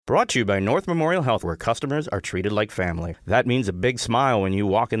Brought to you by North Memorial Health, where customers are treated like family. That means a big smile when you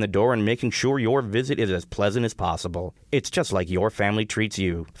walk in the door and making sure your visit is as pleasant as possible. It's just like your family treats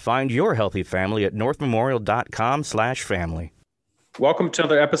you. Find your healthy family at northmemorial.com/family. Welcome to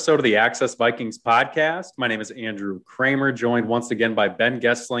another episode of the Access Vikings podcast. My name is Andrew Kramer, joined once again by Ben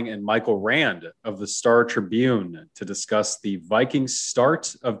Gessling and Michael Rand of the Star Tribune to discuss the Vikings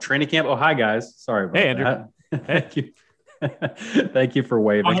start of training camp. Oh, hi, guys. Sorry about Andrew. that. Thank you. Thank you for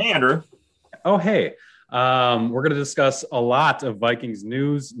waving. Oh, hey, Andrew. Oh, hey. We're going to discuss a lot of Vikings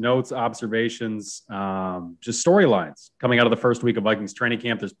news, notes, observations, just storylines coming out of the first week of Vikings training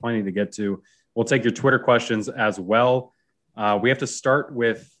camp. There's plenty to get to. We'll take your Twitter questions as well. We have to start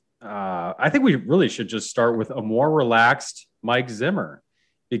with, I think we really should just start with a more relaxed Mike Zimmer,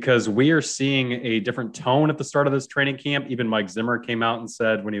 because we are seeing a different tone at the start of this training camp. Even Mike Zimmer came out and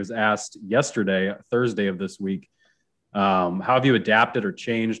said, when he was asked yesterday, Thursday of this week, how have you adapted or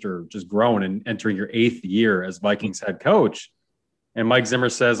changed or just grown and entering your 8th year as Vikings head coach? And Mike Zimmer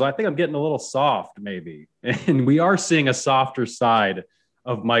says, I think I'm getting a little soft, maybe. And we are seeing a softer side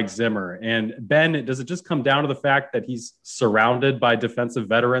of Mike Zimmer. And Ben, does it just come down to the fact that he's surrounded by defensive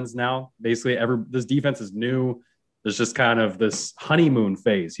veterans now? Basically, this defense is new. There's just kind of this honeymoon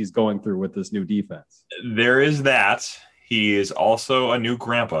phase he's going through with this new defense. There is that. He is also a new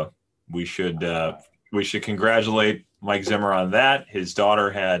grandpa. We should congratulate Mike Zimmer on that. His daughter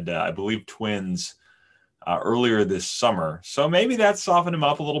had, I believe, twins earlier this summer. So maybe that softened him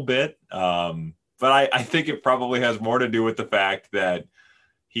up a little bit. But I think it probably has more to do with the fact that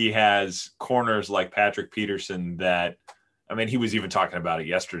he has corners like Patrick Peterson that, I mean, he was even talking about it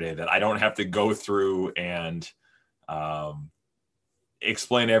yesterday, that I don't have to go through and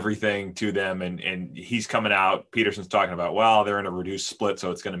explain everything to them. And he's coming out, Peterson's talking about, well, they're in a reduced split, so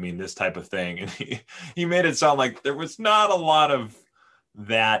it's going to mean this type of thing. And he made it sound like there was not a lot of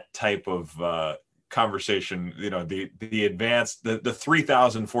that type of conversation, you know, the advanced, the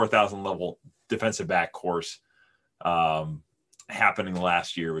 3,000, 4,000 level defensive back course happening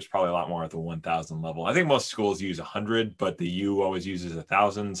last year was probably a lot more at the 1,000 level. I think most schools use 100, but the U always uses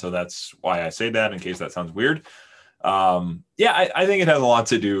 1,000. So that's why I say that, in case that sounds weird. I think it has a lot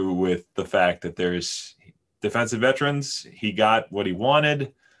to do with the fact that there's defensive veterans. He got what he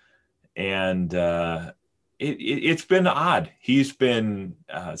wanted, and it's been odd. He's been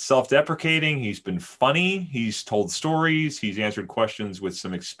self-deprecating. He's been funny. He's told stories. He's answered questions with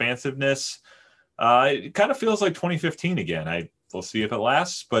some expansiveness. It kind of feels like 2015 again. We'll see if it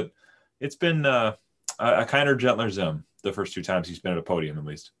lasts, but it's been a kinder, gentler Zim the first 2 times he's been at a podium, at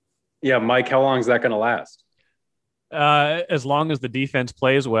least. Yeah, Mike, how long is that going to last? As long as the defense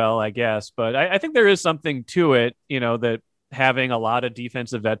plays well, I guess. But I think there is something to it, you know, that having a lot of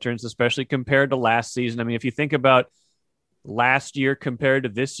defensive veterans, especially compared to last season. I mean, if you think about last year compared to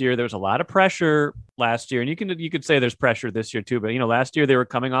this year, there was a lot of pressure last year. And you could say there's pressure this year too. But, you know, last year they were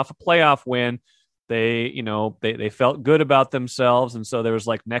coming off a playoff win. They felt good about themselves. And so there was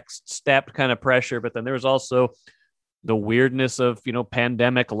like next step kind of pressure. But then there was also the weirdness of, you know,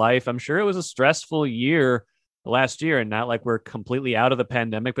 pandemic life. I'm sure it was a stressful year last year, and not like we're completely out of the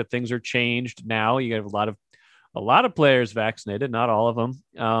pandemic, but things are changed now. You have a lot of players vaccinated, not all of them.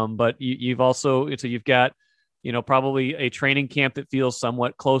 But you've got, you know, probably a training camp that feels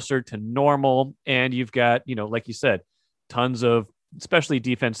somewhat closer to normal. And you've got, you know, like you said, tons of, especially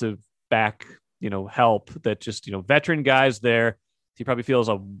defensive back, you know, help that just, you know, veteran guys there. He probably feels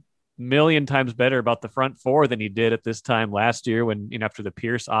a million times better about the front four than he did at this time last year when, you know, after the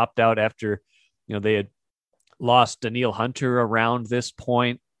Pierce opt out, after, you know, they had lost Danielle Hunter around this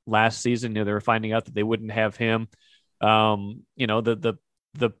point last season. You know, they were finding out that they wouldn't have him. You know, the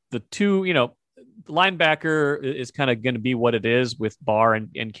two, you know, linebacker is kind of going to be what it is with Barr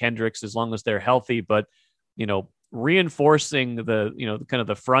and Kendricks as long as they're healthy. But, you know, reinforcing the, you know, kind of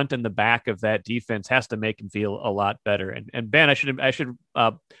the front and the back of that defense has to make him feel a lot better. And Ben, I should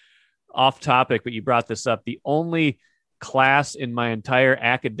off topic, but you brought this up. The only class in my entire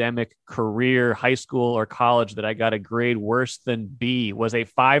academic career, high school or college, that I got a grade worse than B was a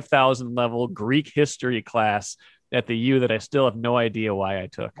 5,000 level Greek history class at the U that I still have no idea why I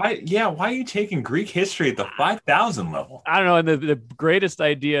took. Why are you taking Greek history at the 5,000 level? I don't know. And the greatest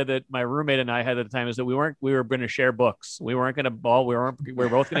idea that my roommate and I had at the time is that we were going to share books. We weren't going to we were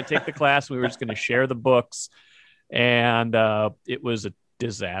both going to take the class. We were just going to share the books. And it was a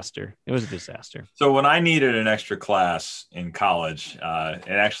disaster. It was a disaster. So when I needed an extra class in college, and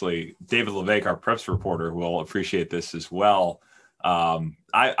actually David LeVake, our preps reporter, will appreciate this as well.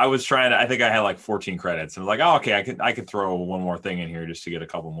 I was trying to, I think I had like 14 credits and I was like, oh, okay, I could throw one more thing in here just to get a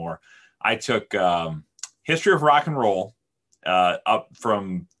couple more. I took history of rock and roll up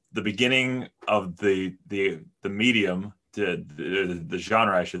from the beginning of the medium, the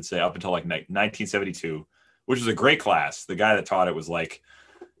genre, I should say, up until like 1972, which was a great class. The guy that taught it was like,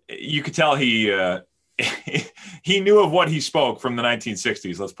 you could tell he knew of what he spoke from the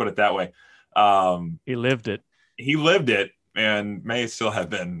 1960s. Let's put it that way. He lived it. He lived it and may still have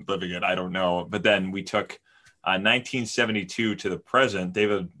been living it. I don't know. But then we took 1972 to the present.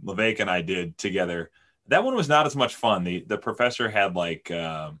 David LeVake and I did together. That one was not as much fun. The professor had like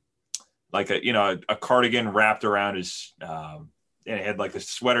a cardigan wrapped around his and it had like the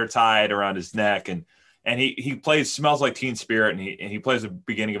sweater tied around his neck, and he plays Smells Like Teen Spirit, and he plays the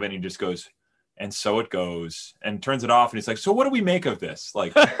beginning of it, and he just goes, and so it goes, and turns it off, and he's like, so what do we make of this?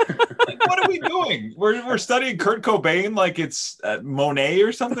 Like, what are we doing? We're studying Kurt Cobain like it's Monet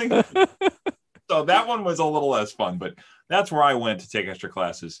or something. So that one was a little less fun, but that's where I went to take extra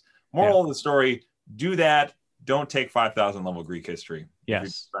classes. Moral of the story: do that. Don't take 5,000 level Greek history. Yes,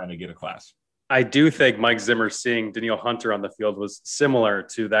 if you're trying to get a class. I do think Mike Zimmer seeing Danielle Hunter on the field was similar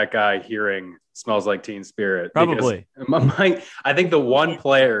to that guy hearing Smells Like Teen Spirit. Probably. I think the one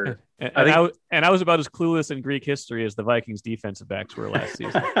player. I was about as clueless in Greek history as the Vikings defensive backs were last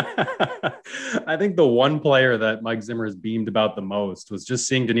season. I think the one player that Mike Zimmer has beamed about the most was just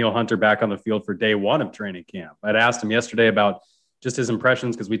seeing Danielle Hunter back on the field for day one of training camp. I'd asked him yesterday about just his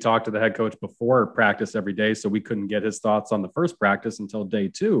impressions because we talked to the head coach before practice every day, so we couldn't get his thoughts on the first practice until day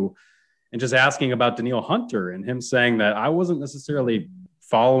two. And just asking about Danielle Hunter and him saying that I wasn't necessarily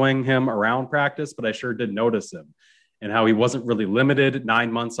following him around practice, but I sure did notice him and how he wasn't really limited,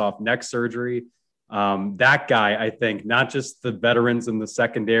 9 months off neck surgery. That guy, I think, not just the veterans in the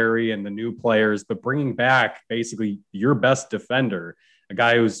secondary and the new players, but bringing back basically your best defender, a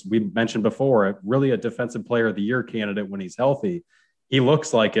guy who's, we mentioned before, really a defensive player of the year candidate when he's healthy. He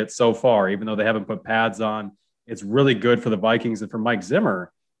looks like it so far, even though they haven't put pads on. It's really good for the Vikings and for Mike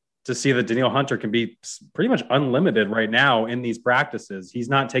Zimmer to see that Danielle Hunter can be pretty much unlimited right now in these practices. He's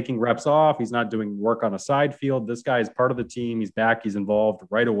not taking reps off. He's not doing work on a side field. This guy is part of the team. He's back. He's involved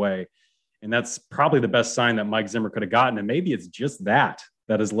right away. And that's probably the best sign that Mike Zimmer could have gotten. And maybe it's just that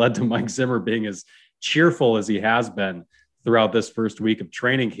has led to Mike Zimmer being as cheerful as he has been throughout this first week of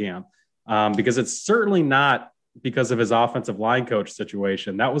training camp. Because it's certainly not because of his offensive line coach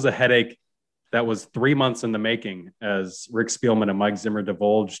situation. That was a headache that was 3 months in the making, as Rick Spielman and Mike Zimmer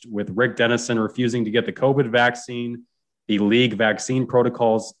divulged, with Rick Dennison refusing to get the COVID vaccine, the league vaccine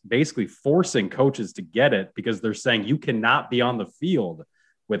protocols basically forcing coaches to get it because they're saying you cannot be on the field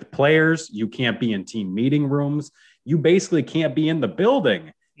with players. You can't be in team meeting rooms. You basically can't be in the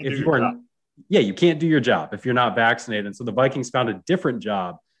building if you are. Yeah, you can't do your job if you're not vaccinated. And so the Vikings found a different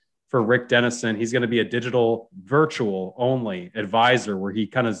job for Rick Dennison. He's going to be a digital, virtual only advisor where he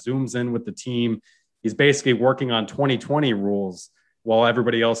kind of zooms in with the team. He's basically working on 2020 rules while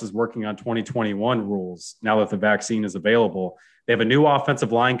everybody else is working on 2021 rules now that the vaccine is available. They have a new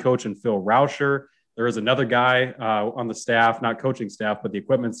offensive line coach in Phil Rauscher. There is another guy on the staff, not coaching staff, but the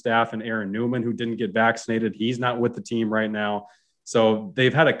equipment staff, and Aaron Newman, who didn't get vaccinated. He's not with the team right now. So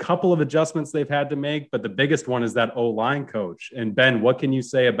they've had a couple of adjustments they've had to make, but the biggest one is that O-line coach. And Ben, what can you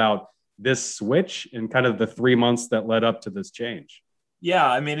say about this switch and kind of the 3 months that led up to this change? Yeah,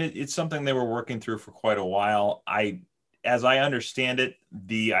 I mean, it's something they were working through for quite a while. As I understand it,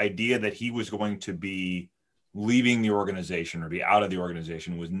 the idea that he was going to be leaving the organization or be out of the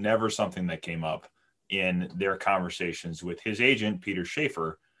organization was never something that came up in their conversations with his agent, Peter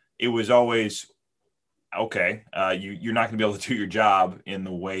Schaefer. It was always, okay, you're not going to be able to do your job in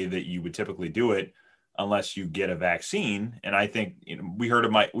the way that you would typically do it unless you get a vaccine. And I think we heard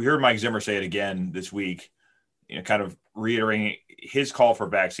Mike Zimmer say it again this week, kind of reiterating his call for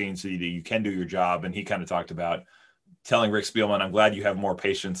vaccines so that you can do your job. And he kind of talked about telling Rick Spielman, I'm glad you have more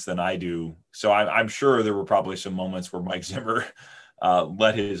patience than I do. So I'm sure there were probably some moments where Mike Zimmer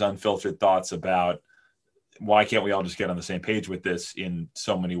let his unfiltered thoughts about why can't we all just get on the same page with this in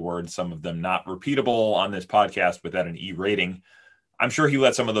so many words, some of them not repeatable on this podcast without an E rating. I'm sure he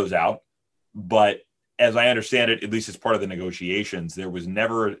let some of those out, but as I understand it, at least as part of the negotiations, there was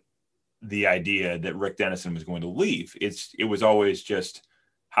never the idea that Rick Dennison was going to leave. It was always just,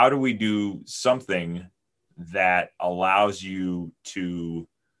 how do we do something that allows you to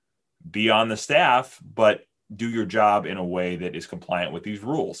be on the staff, but do your job in a way that is compliant with these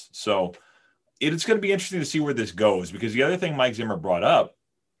rules? So it's going to be interesting to see where this goes, because the other thing Mike Zimmer brought up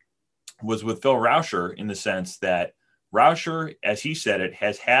was with Phil Rauscher, in the sense that Rauscher, as he said it,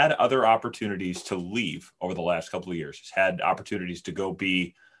 has had other opportunities to leave over the last couple of years. He's had opportunities to go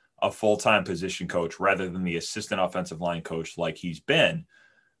be a full-time position coach rather than the assistant offensive line coach like he's been.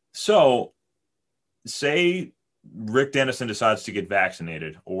 So say Rick Dennison decides to get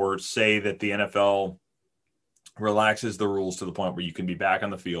vaccinated, or say that the NFL relaxes the rules to the point where you can be back on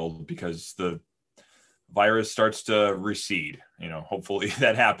the field because the virus starts to recede. Hopefully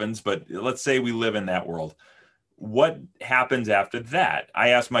that happens, but let's say we live in that world. What happens after that? I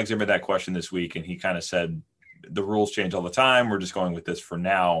asked Mike Zimmer that question this week, and he kind of said, the rules change all the time. We're just going with this for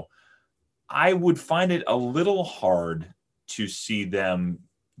now. I would find it a little hard to see them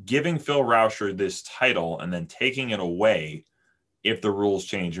giving Phil Rauscher this title and then taking it away if the rules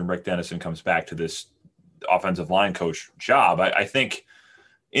change and Rick Dennison comes back to this offensive line coach job. I think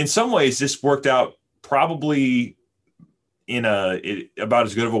in some ways this worked out probably in about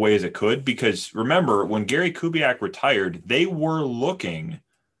as good of a way as it could, because remember, when Gary Kubiak retired, they were looking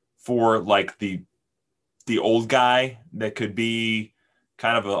for like the old guy that could be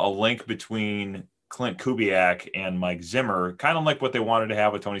kind of a link between Clint Kubiak and Mike Zimmer, kind of like what they wanted to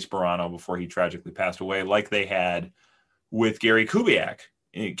have with Tony Sperano before he tragically passed away, like they had with Gary Kubiak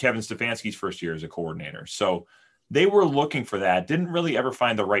in Kevin Stefanski's first year as a coordinator. So they were looking for that, didn't really ever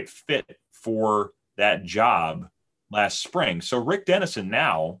find the right fit for that job last spring. So Rick Dennison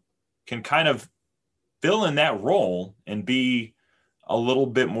now can kind of fill in that role and be a little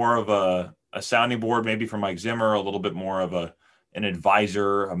bit more of a sounding board, maybe for Mike Zimmer, a little bit more of an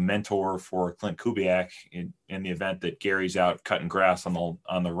advisor, a mentor for Clint Kubiak in the event that Gary's out cutting grass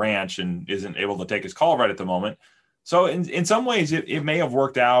on the ranch and isn't able to take his call right at the moment. So in some ways it may have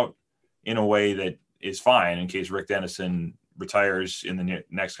worked out in a way that is fine in case Rick Dennison retires in the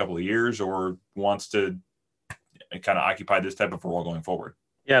next couple of years or wants to kind of occupy this type of role going forward.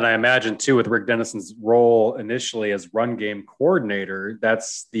 Yeah, and I imagine too with Rick Dennison's role initially as run game coordinator,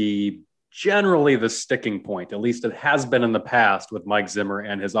 that's generally the sticking point. At least it has been in the past with Mike Zimmer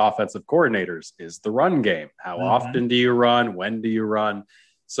and his offensive coordinators, is the run game. How often do you run? When do you run?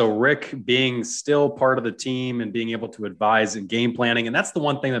 So Rick being still part of the team and being able to advise in game planning. And that's the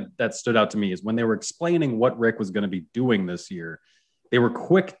one thing that stood out to me is when they were explaining what Rick was going to be doing this year, they were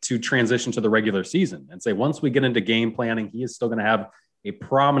quick to transition to the regular season and say, once we get into game planning, he is still going to have a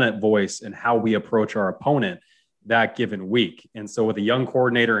prominent voice in how we approach our opponent that given week. And so with a young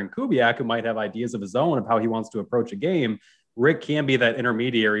coordinator in Kubiak who might have ideas of his own of how he wants to approach a game, Rick can be that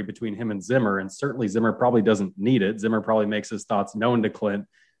intermediary between him and Zimmer. And certainly Zimmer probably doesn't need it. Zimmer probably makes his thoughts known to Clint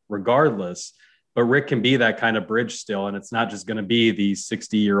regardless, but Rick can be that kind of bridge still. And it's not just going to be the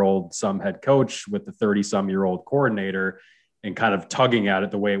 60-year-old some head coach with the 30-some-year-old coordinator and kind of tugging at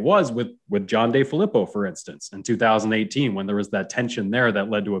it the way it was with John DeFilippo, for instance, in 2018, when there was that tension there that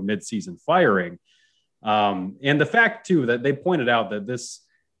led to a midseason firing. And the fact too, that they pointed out that this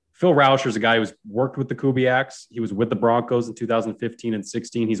Phil Rauscher is a guy who's worked with the Kubiaks. He was with the Broncos in 2015 and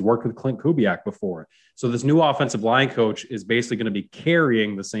 16. He's worked with Clint Kubiak before. So this new offensive line coach is basically going to be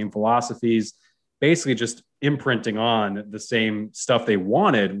carrying the same philosophies, basically just imprinting on the same stuff they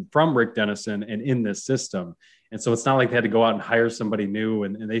wanted from Rick Dennison and in this system. And so it's not like they had to go out and hire somebody new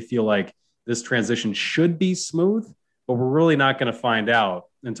and they feel like this transition should be smooth, but we're really not going to find out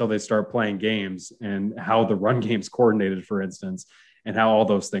until they start playing games and how the run game's coordinated, for instance, and how all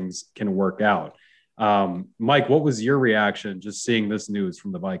those things can work out. Mike, what was your reaction just seeing this news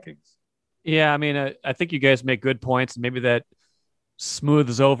from the Vikings? Yeah, I mean, I think you guys make good points. Maybe that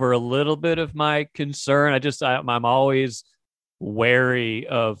smooths over a little bit of my concern. I'm always wary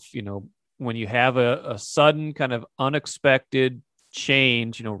of, when you have a sudden kind of unexpected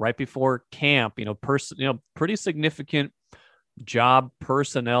change, right before camp, pretty significant job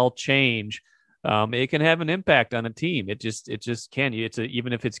personnel change. It can have an impact on a team. It just can.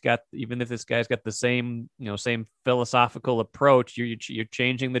 Even if this guy's got the same philosophical approach, you're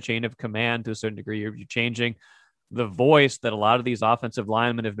changing the chain of command to a certain degree. You're changing the voice that a lot of these offensive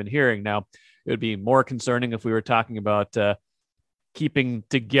linemen have been hearing. Now, it would be more concerning if we were talking about keeping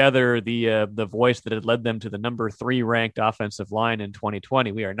together the voice that had led them to the number 3 ranked offensive line in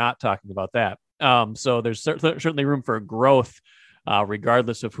 2020. We are not talking about that. So there's certainly room for growth,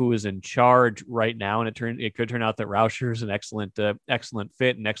 regardless of who is in charge right now. And it could turn out that Rauscher is an excellent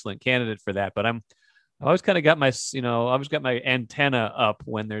fit and excellent candidate for that. But I always kind of got my antenna up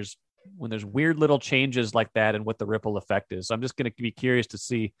when there's weird little changes like that and what the ripple effect is. So I'm just going to be curious to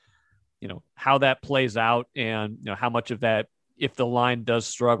see, how that plays out and, how much of that, if the line does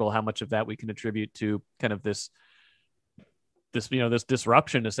struggle, how much of that we can attribute to kind of this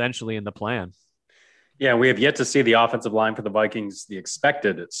disruption essentially in the plan. Yeah, we have yet to see the offensive line for the Vikings, the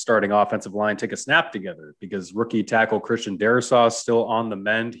expected starting offensive line, take a snap together because rookie tackle Christian Darrisaw is still on the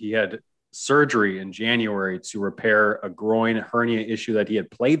mend. He had surgery in January to repair a groin hernia issue that he had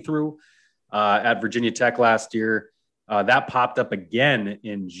played through at Virginia Tech last year. That popped up again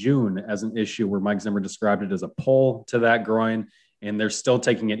in June as an issue where Mike Zimmer described it as a pull to that groin, and they're still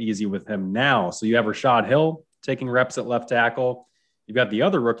taking it easy with him now. So you have Rashad Hill taking reps at left tackle. You've got the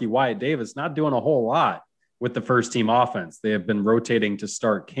other rookie, Wyatt Davis, not doing a whole lot with the first team offense. They have been rotating to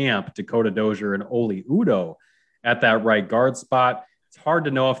start camp Dakota Dozier and Oli Udoh at that right guard spot. It's hard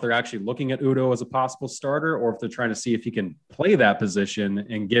to know if they're actually looking at Udoh as a possible starter or if they're trying to see if he can play that position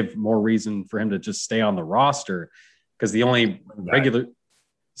and give more reason for him to just stay on the roster. Because the only regular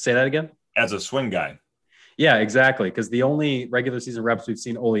 – say that again? As a swing guy. Yeah, exactly. Because the only regular season reps we've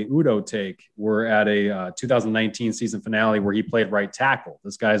seen Oli Udoh take were at a 2019 season finale where he played right tackle.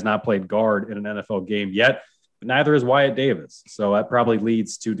 This guy has not played guard in an NFL game yet, but neither is Wyatt Davis. So that probably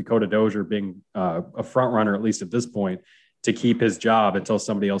leads to Dakota Dozier being a front runner, at least at this point, to keep his job until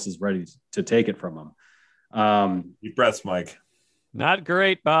somebody else is ready to take it from him. Deep breaths, Mike. Not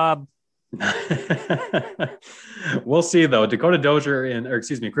great, Bob. We'll see, though. Dakota Dozier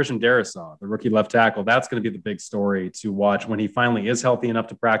Christian Darrisaw, the rookie left tackle, that's going to be the big story to watch when he finally is healthy enough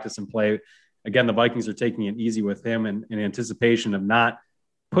to practice and play. Again, the Vikings are taking it easy with him in anticipation of not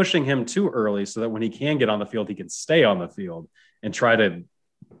pushing him too early so that when he can get on the field, he can stay on the field and try to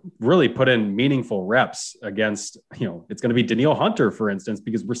really put in meaningful reps against, it's going to be Danielle Hunter, for instance,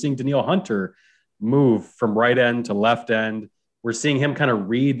 because we're seeing Danielle Hunter move from right end to left end. We're seeing him kind of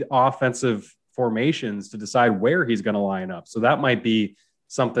read offensive formations to decide where he's going to line up. So that might be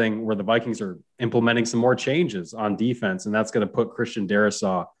something where the Vikings are implementing some more changes on defense, and that's going to put Christian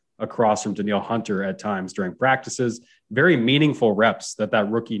Darrisaw across from Danielle Hunter at times during practices. Very meaningful reps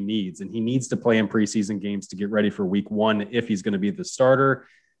that rookie needs, and he needs to play in preseason games to get ready for week 1 if he's going to be the starter.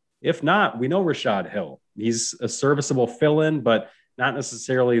 If not, we know Rashad Hill. He's a serviceable fill-in, but not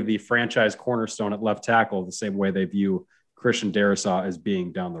necessarily the franchise cornerstone at left tackle the same way they view Christian Darrisaw as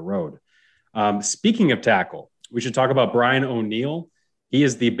being down the road. Speaking of tackle, we should talk about Brian O'Neill. He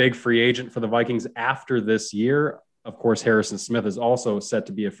is the big free agent for the Vikings after this year. Of course, Harrison Smith is also set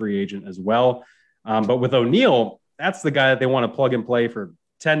to be a free agent as well. But with O'Neill, that's the guy that they want to plug and play for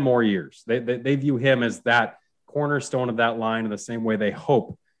 10 more years. They view him as that cornerstone of that line in the same way they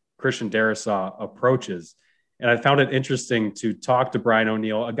hope Christian Darrisaw approaches. And I found it interesting to talk to Brian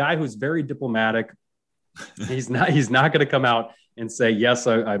O'Neill, a guy who's very diplomatic. He's not going to come out and say, yes,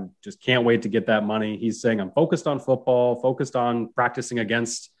 I just can't wait to get that money. He's saying, I'm focused on football, focused on practicing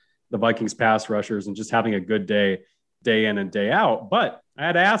against the Vikings pass rushers and just having a good day in and day out. But I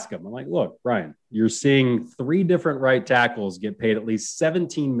had to ask him, I'm like, look, Brian, you're seeing 3 different right tackles get paid at least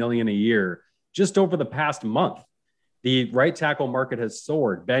 $17 million a year just over the past month. The right tackle market has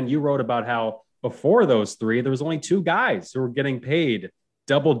soared. Ben, you wrote about how before those 3, there was only 2 guys who were getting paid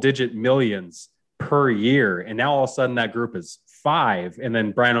double-digit millions per year. And now all of a sudden that group is 5. And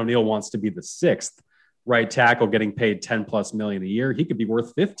then Brian O'Neill wants to be the 6th right tackle getting paid 10 plus million a year. He could be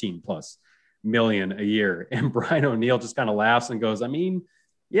worth 15 plus million a year. And Brian O'Neill just kind of laughs and goes, I mean,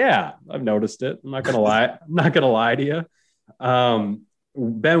 yeah, I've noticed it. I'm not going to lie. I'm not going to lie to you.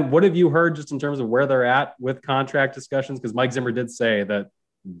 Ben, what have you heard just in terms of where they're at with contract discussions? Because Mike Zimmer did say that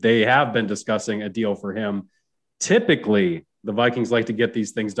they have been discussing a deal for him. Typically, the Vikings like to get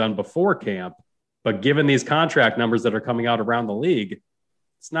these things done before camp. But given these contract numbers that are coming out around the league,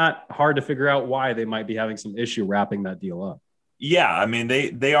 it's not hard to figure out why they might be having some issue wrapping that deal up. Yeah, I mean,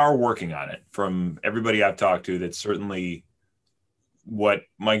 they are working on it. From everybody I've talked to, that's certainly what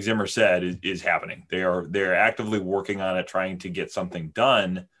Mike Zimmer said is happening. They're actively working on it, trying to get something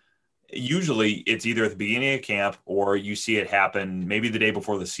done. Usually it's either at the beginning of camp or you see it happen maybe the day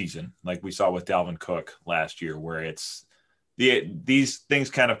before the season, like we saw with Dalvin Cook last year, where it's these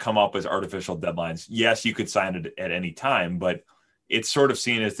things kind of come up as artificial deadlines. Yes, you could sign it at any time, but it's sort of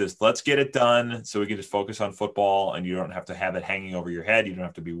seen as this, let's get it done so we can just focus on football and you don't have to have it hanging over your head. You don't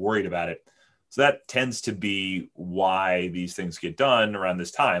have to be worried about it. So that tends to be why these things get done around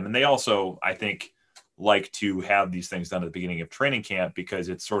this time. And they also, I think, like to have these things done at the beginning of training camp because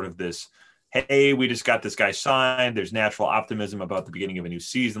it's sort of this, hey, we just got this guy signed. There's natural optimism about the beginning of a new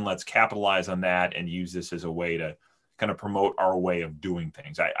season. Let's capitalize on that and use this as a way to kind of promote our way of doing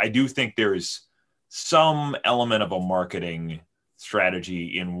things. I do think there is some element of a marketing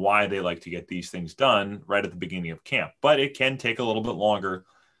strategy in why they like to get these things done right at the beginning of camp, but it can take a little bit longer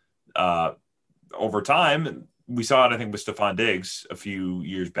over time. We saw it, I think, with Stephon Diggs a few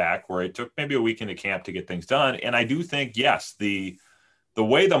years back, where it took maybe a week into camp to get things done. And I do think, yes, the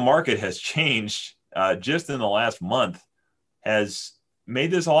way the market has changed just in the last month has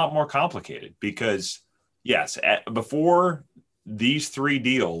made this a lot more complicated because, yes, before these 3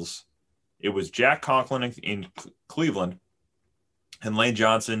 deals, it was Jack Conklin in Cleveland and Lane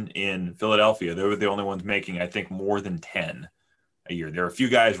Johnson in Philadelphia. They were the only ones making, I think, more than 10 a year. There are a few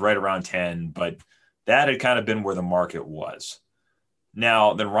guys right around 10, but that had kind of been where the market was.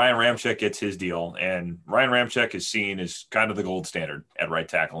 Now, then Ryan Ramczyk gets his deal, and Ryan Ramczyk is seen as kind of the gold standard at right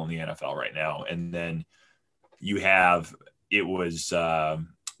tackle in the NFL right now. And then you have, it was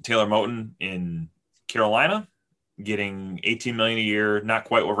Taylor Moton in Carolina getting $18 million a year, not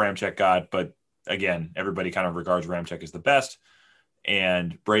quite what Ramczyk got, but again, everybody kind of regards Ramczyk as the best.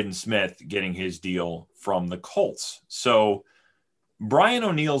 And Braden Smith getting his deal from the Colts. So Brian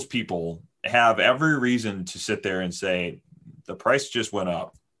O'Neill's people have every reason to sit there and say, the price just went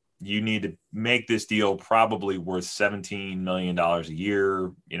up. You need to make this deal probably worth $17 million a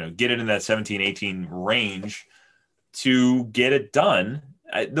year, get it in that 17, 18 range to get it done.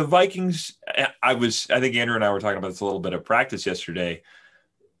 The Vikings, I think Andrew and I were talking about this a little bit at practice yesterday.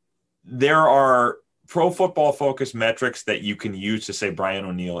 There are Pro Football Focus metrics that you can use to say Brian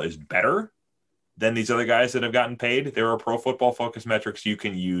O'Neill is better than these other guys that have gotten paid. There are Pro Football Focus metrics you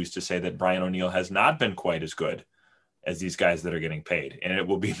can use to say that Brian O'Neill has not been quite as good as these guys that are getting paid. And it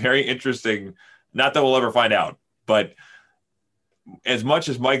will be very interesting. Not that we'll ever find out, but as much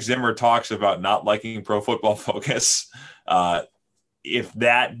as Mike Zimmer talks about not liking Pro Football Focus, if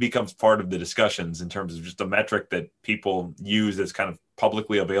that becomes part of the discussions in terms of just a metric that people use that's kind of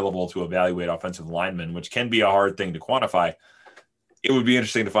publicly available to evaluate offensive linemen, which can be a hard thing to quantify, it would be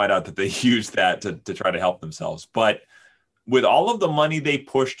interesting to find out that they use that to try to help themselves. But with all of the money they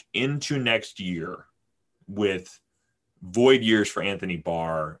pushed into next year with void years for Anthony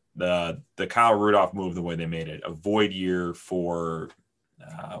Barr, the Kyle Rudolph move, the way they made it, a void year for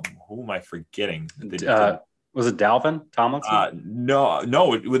who am I forgetting? Was it Dalvin Tomlinson? No,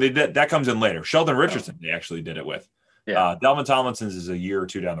 that comes in later. Sheldon Richardson, they actually did it with. Yeah. Dalvin Tomlinson's is a year or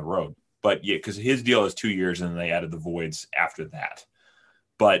two down the road, but yeah, because his deal is 2 years, and then they added the voids after that.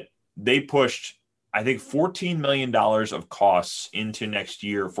 But they pushed, I think, $14 million of costs into next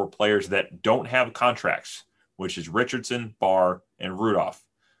year for players that don't have contracts, which is Richardson, Barr, and Rudolph.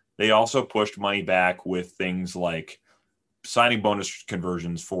 They also pushed money back with things like signing bonus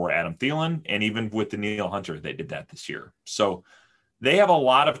conversions for Adam Thielen, and even with Danielle Hunter, they did that this year. So they have a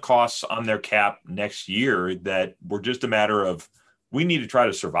lot of costs on their cap next year that were just a matter of, we need to try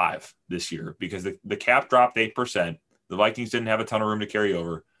to survive this year because the cap dropped 8%. The Vikings didn't have a ton of room to carry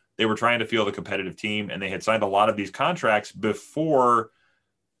over. They were trying to field a competitive team, and they had signed a lot of these contracts before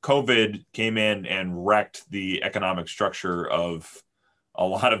COVID came in and wrecked the economic structure of a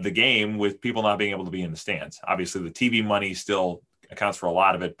lot of the game with people not being able to be in the stands. Obviously, the TV money still accounts for a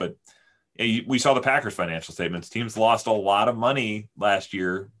lot of it, but we saw the Packers financial statements. Teams lost a lot of money last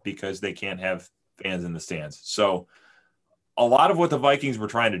year because they can't have fans in the stands. So a lot of what the Vikings were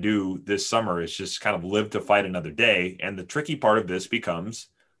trying to do this summer is just kind of live to fight another day. And the tricky part of this becomes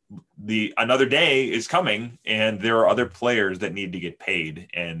another day is coming, and there are other players that need to get paid,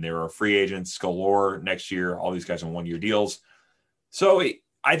 and there are free agents galore next year. All these guys on 1-year deals. So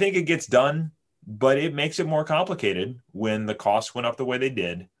I think it gets done, but it makes it more complicated when the costs went up the way they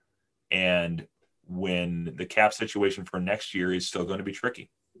did, and when the cap situation for next year is still going to be tricky.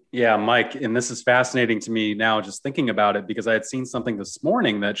 Yeah, Mike, and this is fascinating to me now just thinking about it, because I had seen something this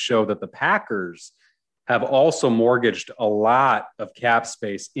morning that showed that the Packers have also mortgaged a lot of cap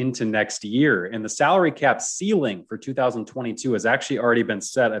space into next year. And the salary cap ceiling for 2022 has actually already been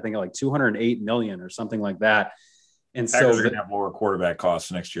set, I think, like $208 million or something like that. And Packers so are going to have lower quarterback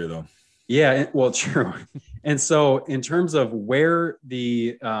costs next year, though. Yeah, well, true. And so in terms of where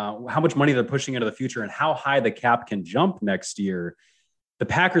how much money they're pushing into the future and how high the cap can jump next year, the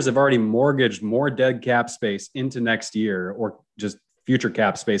Packers have already mortgaged more dead cap space into next year, or just future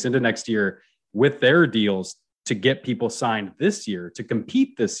cap space into next year with their deals to get people signed this year, to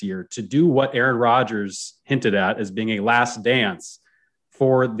compete this year, to do what Aaron Rodgers hinted at as being a last dance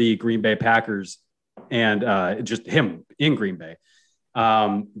for the Green Bay Packers and just him in Green Bay.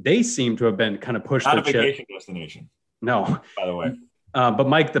 They seem to have been kind of pushed. Not a vacation destination. No, by the way. But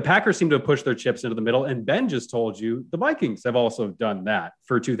Mike, the Packers seem to have pushed their chips into the middle, and Ben just told you the Vikings have also done that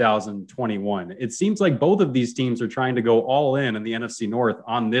for 2021. It seems like both of these teams are trying to go all in the NFC North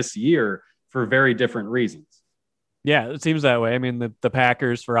on this year for very different reasons. Yeah, it seems that way. I mean, the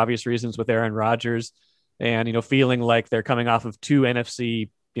Packers, for obvious reasons, with Aaron Rodgers, and feeling like they're coming off of two NFC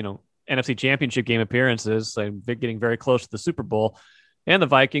Championship game appearances, and getting very close to the Super Bowl, and the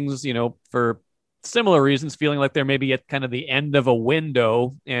Vikings, for similar reasons, feeling like they're maybe at kind of the end of a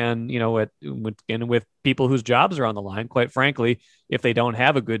window, and with people whose jobs are on the line, quite frankly, if they don't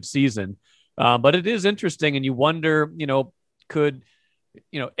have a good season. But it is interesting, and you wonder, could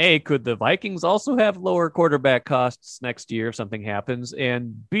Could the Vikings also have lower quarterback costs next year if something happens?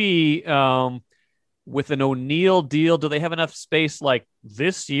 And B, with an O'Neal deal, do they have enough space like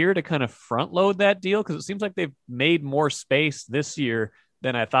this year to kind of front load that deal? Because it seems like they've made more space this year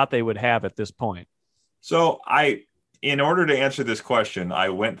than I thought they would have at this point. So in order to answer this question, I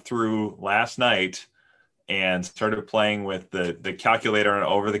went through last night and started playing with the calculator and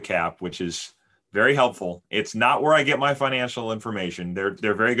over the cap, which is very helpful. It's not where I get my financial information. They're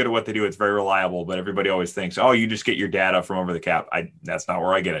very good at what they do. It's very reliable, but everybody always thinks, oh, you just get your data from over the cap. That's not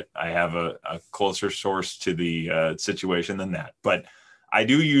where I get it. I have a closer source to the situation than that. But I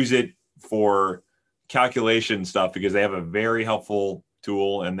do use it for calculation stuff because they have a very helpful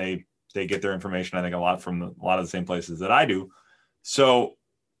tool, and they get their information, I think, a lot of the same places that I do. So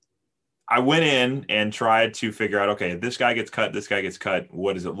I went in and tried to figure out, okay, this guy gets cut.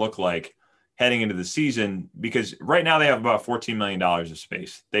 What does it look like heading into the season? Because right now they have about $14 million of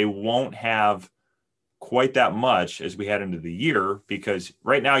space. They won't have quite that much as we head into the year, because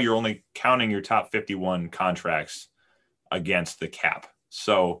right now you're only counting your top 51 contracts against the cap.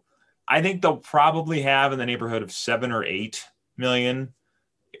 So I think they'll probably have in the neighborhood of 7 or 8 million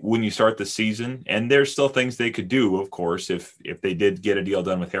when you start the season. And there's still things they could do, of course. If they did get a deal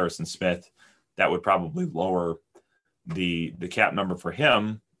done with Harrison Smith, that would probably lower the cap number for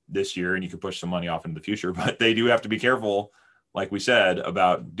him this year, and you could push some money off into the future. But they do have to be careful, like we said,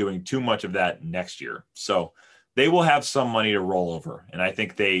 about doing too much of that next year. So they will have some money to roll over. And I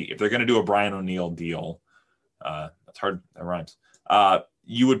think if they're going to do a Brian O'Neal deal, that's hard, that rhymes,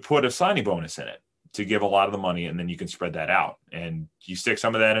 you would put a signing bonus in it to give a lot of the money, and then you can spread that out. And you stick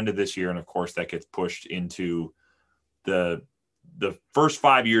some of that into this year, and of course that gets pushed into the first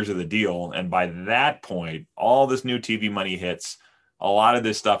 5 years of the deal. And by that point, all this new TV money hits. A lot of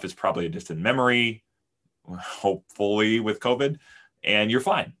this stuff is probably a distant memory, hopefully with COVID, and you're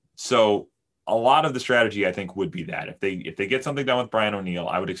fine. So a lot of the strategy, I think, would be that if they get something done with Brian O'Neal,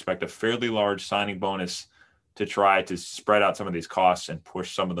 I would expect a fairly large signing bonus to try to spread out some of these costs and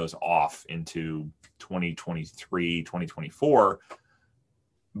push some of those off into 2023, 2024.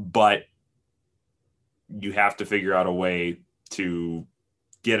 But you have to figure out a way to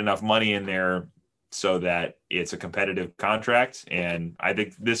get enough money in there so that it's a competitive contract. And I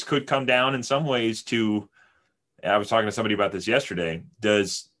think this could come down in some ways to, I was talking to somebody about this yesterday,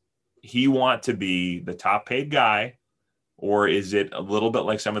 does he want to be the top paid guy, or is it a little bit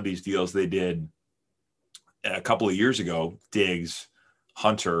like some of these deals they did a couple of years ago, Diggs,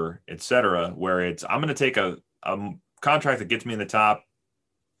 Hunter, etc., where it's, I'm going to take a contract that gets me in the top,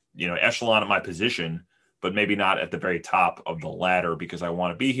 echelon at my position, but maybe not at the very top of the ladder because I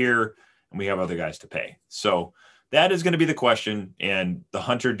want to be here and we have other guys to pay. So that is going to be the question. And the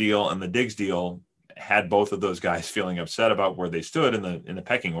Hunter deal and the Diggs deal had both of those guys feeling upset about where they stood in the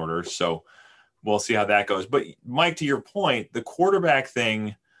pecking order. So we'll see how that goes. But Mike, to your point, the quarterback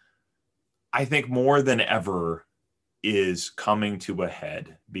thing, I think more than ever is coming to a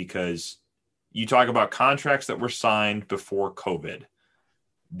head, because you talk about contracts that were signed before COVID.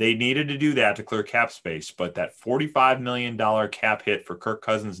 They needed to do that to clear cap space, but that $45 million cap hit for Kirk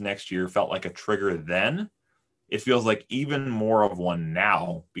Cousins next year felt like a trigger then. It feels like even more of one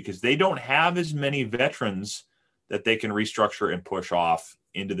now, because they don't have as many veterans that they can restructure and push off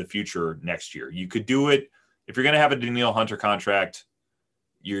into the future next year. You could do it if you're going to have a Danielle Hunter contract.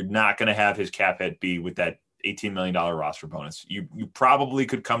 You're not going to have his cap hit be with that $18 million roster bonus. You probably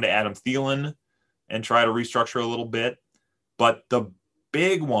could come to Adam Thielen and try to restructure a little bit, but the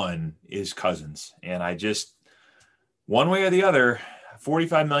big one is Cousins. And I just, one way or the other,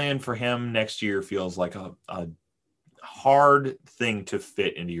 $45 million for him next year feels like a hard thing to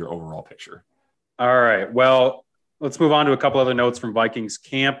fit into your overall picture. All right. Well, let's move on to a couple other notes from Vikings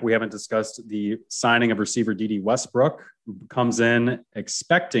camp. We haven't discussed the signing of receiver Dede Westbrook, who comes in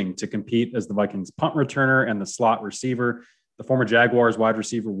expecting to compete as the Vikings punt returner and the slot receiver. The former Jaguars wide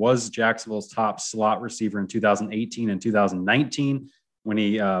receiver was Jacksonville's top slot receiver in 2018 and 2019 when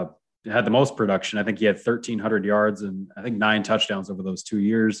he had the most production. I think he had 1,300 yards and I think 9 touchdowns over those 2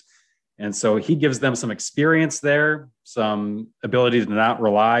 years. And so he gives them some experience there, some ability to not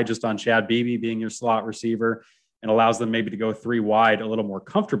rely just on Chad Beebe being your slot receiver, and allows them maybe to go 3 wide a little more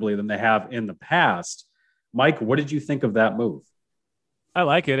comfortably than they have in the past. Mike, what did you think of that move? I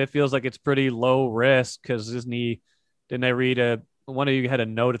like it. It feels like it's pretty low risk because didn't I read one of you had a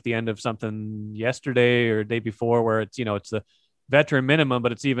note at the end of something yesterday or day before where it's, it's the veteran minimum,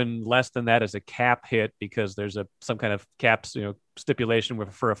 but it's even less than that as a cap hit because there's some kind of caps, stipulation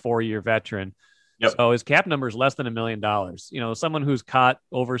for a 4-year veteran. Yep. So his cap number is less than $1 million. Someone who's caught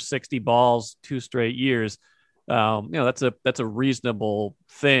over 60 balls 2 straight years, that's a reasonable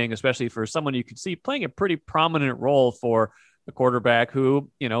thing, especially for someone you could see playing a pretty prominent role for a quarterback who,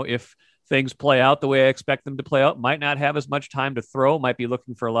 if things play out the way I expect them to play out, might not have as much time to throw, might be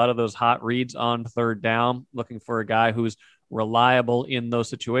looking for a lot of those hot reads on third down, looking for a guy who's reliable in those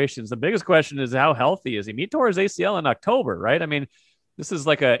situations. The biggest question is how healthy is he? He tore his ACL in October, right? I mean, this is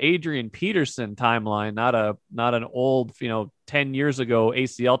like a Adrian Peterson timeline, not an old, 10 years ago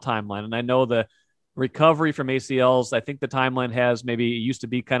ACL timeline. And I know the recovery from ACLs, I think the timeline has maybe, it used to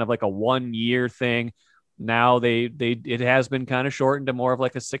be kind of like a 1 year thing. Now it has been kind of shortened to more of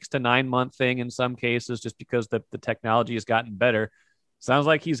like a 6 to 9 month thing in some cases, just because the technology has gotten better. Sounds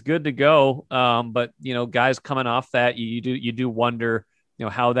like he's good to go. But guys coming off that, you do wonder,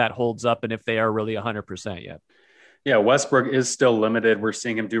 how that holds up and if they are really 100% yet. Yeah, Westbrook is still limited. We're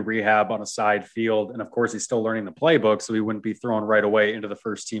seeing him do rehab on a side field. And of course, he's still learning the playbook, so he wouldn't be thrown right away into the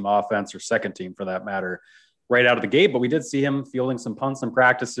first team offense or second team for that matter, right out of the gate. But we did see him fielding some punts and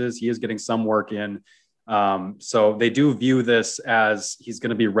practices. He is getting some work in. So they do view this as he's going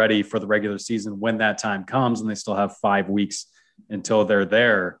to be ready for the regular season when that time comes, and they still have 5 weeks until they're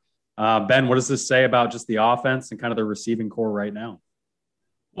there. Ben, what does this say about just the offense and kind of the receiving core right now?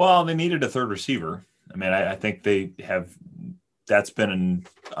 Well, they needed a third receiver. I mean, I think that's been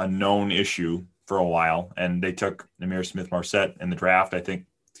a known issue for a while, and they took Ihmir Smith-Marsette in the draft. I think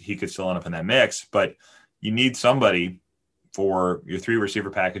he could still end up in that mix, but you need somebody for your 3 receiver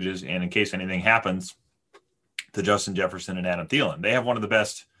packages, and in case anything happens to Justin Jefferson and Adam Thielen. They have one of the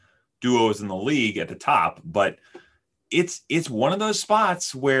best duos in the league at the top, but it's one of those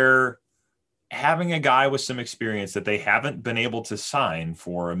spots where having a guy with some experience that they haven't been able to sign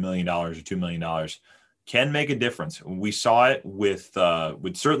for $1 million or $2 million can make a difference. We saw it with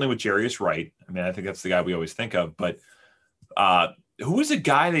certainly with Jarius Wright. I mean, I think that's the guy we always think of, but who was the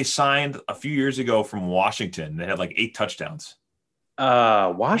guy they signed a few years ago from Washington that had like 8 touchdowns?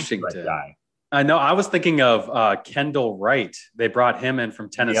 Washington guy. I know. I was thinking of Kendall Wright. They brought him in from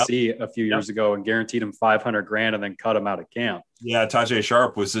Tennessee a few years ago and guaranteed him $500,000 and then cut him out of camp. Yeah, Tajay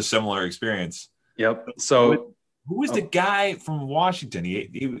Sharp was a similar experience. Yep. So who was the guy from Washington?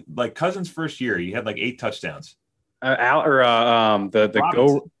 He like Cousins' first year, he had like 8 touchdowns. Aldrick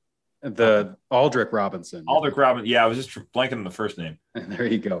Robinson. Aldrick Robinson. Yeah, I was just blanking on the first name. There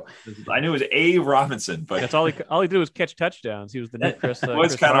you go. I knew it was A. Robinson, but that's all he did was catch touchdowns. He was the new Chris. That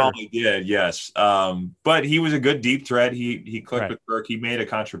was kind of all he did. Yes, but he was a good deep threat. He clicked with Kirk. He made a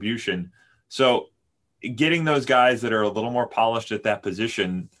contribution. So getting those guys that are a little more polished at that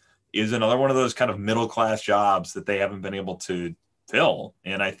position is another one of those kind of middle class jobs that they haven't been able to fill.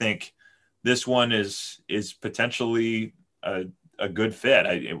 And I think this one is potentially a good fit.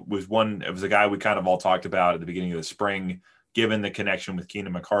 It was a guy we kind of all talked about at the beginning of the spring, given the connection with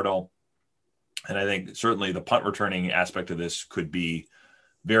Keenan McCardle. And I think certainly the punt returning aspect of this could be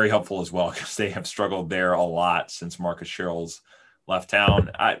very helpful as well, because they have struggled there a lot since Marcus Sherrill's left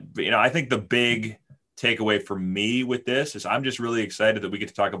town. I think the big takeaway for me with this is I'm just really excited that we get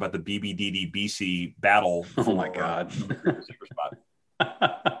to talk about the BBDD BC battle. Oh my God.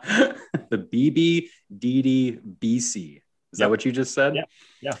 The BBDD BC. Is that what you just said?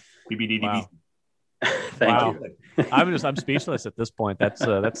 Yeah. BBDD wow. Thank you. I'm speechless at this point. That's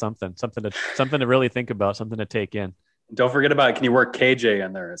something to really think about, something to take in. Don't forget about, can you work KJ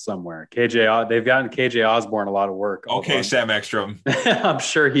in there somewhere? They've gotten KJ Osborne a lot of work. Okay, Sam Ekstrom. I'm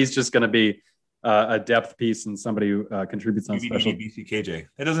sure he's just going to be a depth piece and somebody who contributes on special. BCKJ.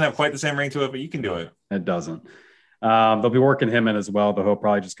 It doesn't have quite the same ring to it, but you can do it. It doesn't. They'll be working him in as well, but he'll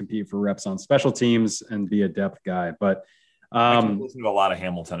probably just compete for reps on special teams and be a depth guy. But I can listen to a lot of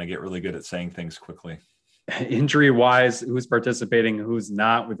Hamilton. I get really good at saying things quickly. Injury wise, who's participating, who's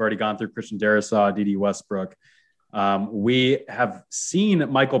not? We've already gone through Christian Darrisaw, D.D. Westbrook. We have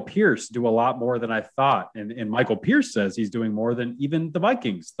seen Michael Pierce do a lot more than I thought. And Michael Pierce says he's doing more than even the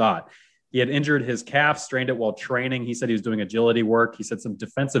Vikings thought. He had injured his calf, strained it while training. He said he was doing agility work. He said some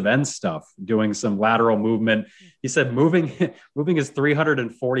defensive end stuff, doing some lateral movement. He said moving his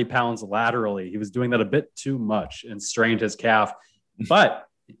 340 pounds laterally. He was doing that a bit too much and strained his calf. But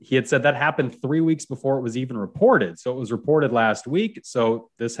he had said that happened 3 weeks before it was even reported. So it was reported last week. So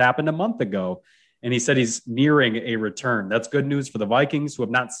this happened a month ago. And he said he's nearing a return. That's good news for the Vikings, who have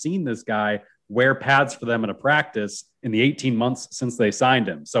not seen this guy wear pads for them in a practice in the 18 months since they signed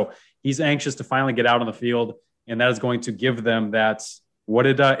him. So he's anxious to finally get out on the field, and that is going to give them that. What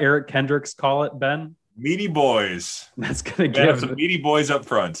did Eric Kendricks call it, Ben? Meaty boys. That's going to give some meaty boys up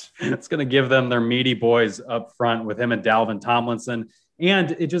front. It's going to give them their meaty boys up front with him and Dalvin Tomlinson.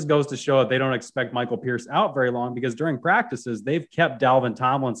 And it just goes to show that they don't expect Michael Pierce out very long, because during practices, they've kept Dalvin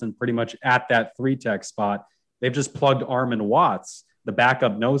Tomlinson pretty much at that 3-tech spot. they've just plugged Armand Watts, the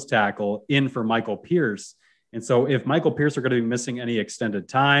backup nose tackle, in for Michael Pierce. And so if Michael Pierce are going to be missing any extended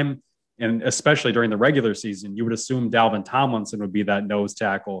time, and especially during the regular season, you would assume Dalvin Tomlinson would be that nose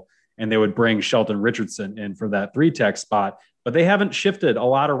tackle, and they would bring Shelton Richardson in for that 3-tech spot. But they haven't shifted a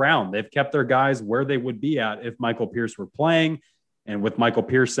lot around. They've kept their guys where they would be at if Michael Pierce were playing. And with Michael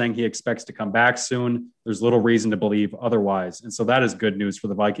Pierce saying he expects to come back soon, there's little reason to believe otherwise. And so that is good news for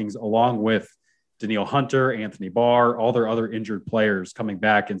the Vikings, along with Danielle Hunter, Anthony Barr, all their other injured players coming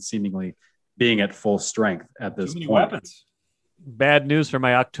back and seemingly being at full strength at this point. Weapons. Bad news for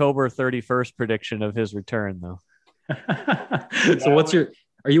my October 31st prediction of his return, though. So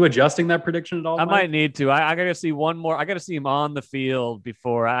are you adjusting that prediction at all? I might need to. I got to see one more. I got to see him on the field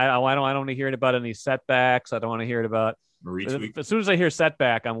before I don't want to hear it about any setbacks. I don't want to hear it about. As soon as I hear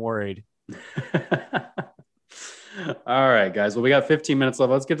setback, I'm worried. All right, guys. Well, we got 15 minutes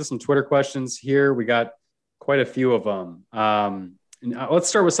left. Let's get to some Twitter questions here. We got quite a few of them. Let's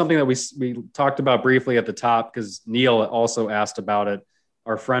start with something that we talked about briefly at the top, because Neil also asked about it.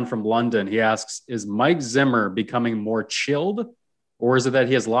 Our friend from London, he asks, is Mike Zimmer becoming more chilled, or is it that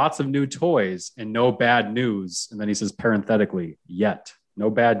he has lots of new toys and no bad news? And then he says parenthetically, yet. No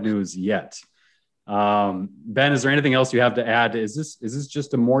bad news yet. Ben, is there anything else you have to add? Is this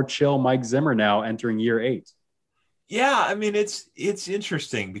just a more chill Mike Zimmer now entering year 8? Yeah, I mean, it's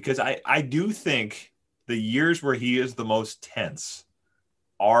interesting because I do think the years where he is the most tense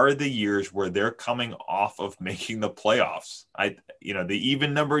are the years where they're coming off of making the playoffs. The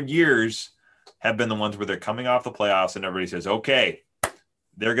even numbered years have been the ones where they're coming off the playoffs and everybody says, okay,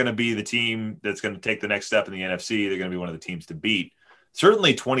 they're going to be the team that's going to take the next step in the NFC. They're going to be one of the teams to beat.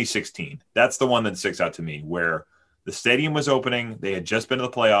 Certainly 2016. That's the one that sticks out to me, where the stadium was opening. They had just been to the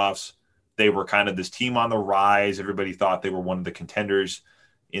playoffs. They were kind of this team on the rise. Everybody thought they were one of the contenders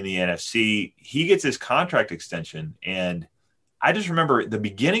in the NFC. He gets his contract extension, and I just remember the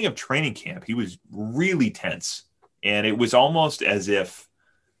beginning of training camp, he was really tense. And it was almost as if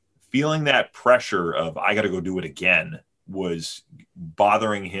feeling that pressure of, I got to go do it again, was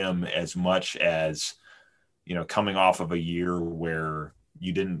bothering him as much as, coming off of a year where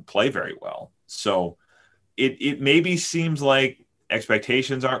you didn't play very well. So it maybe seems like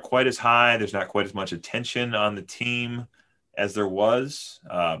expectations aren't quite as high. There's not quite as much attention on the team as there was.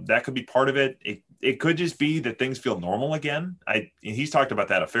 That could be part of it. It could just be that things feel normal again. He's talked about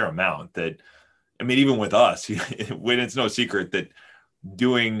that a fair amount. Even with us, when it's no secret that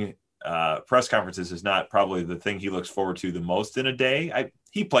doing press conferences is not probably the thing he looks forward to the most in a day.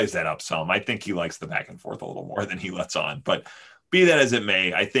 He plays that up some. I think he likes the back and forth a little more than he lets on. But be that as it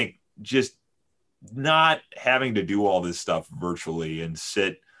may, I think just not having to do all this stuff virtually and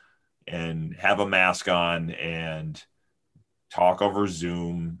sit and have a mask on and talk over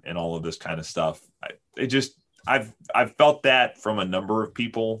Zoom and all of this kind of stuff. I've felt that from a number of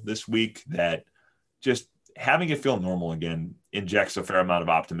people this week, that just having it feel normal again injects a fair amount of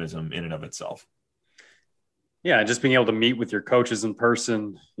optimism in and of itself. Yeah, just being able to meet with your coaches in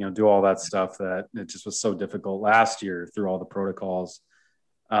person, do all that stuff that it just was so difficult last year through all the protocols.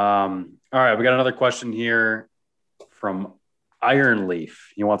 All right, we got another question here from Ironleaf.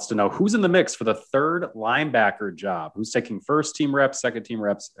 He wants to know who's in the mix for the third linebacker job, who's taking first team reps, second team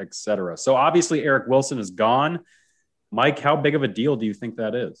reps, etc. So obviously Eric Wilson is gone. Mike, how big of a deal do you think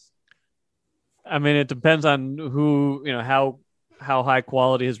that is? I mean, it depends on who, how high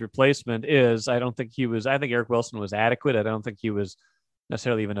quality his replacement is. I think Eric Wilson was adequate. I don't think he was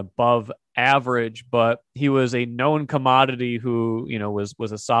necessarily even above average, but he was a known commodity who,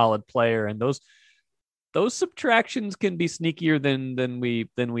 was a solid player. And those subtractions can be sneakier than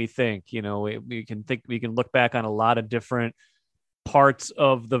we think. We can look back on a lot of different parts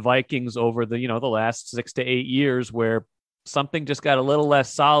of the Vikings over the last 6 to 8 years where something just got a little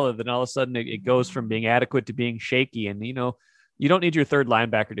less solid, then all of a sudden it goes from being adequate to being shaky. And, you don't need your third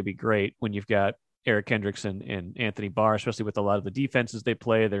linebacker to be great when you've got Eric Kendricks and Anthony Barr, especially with a lot of the defenses they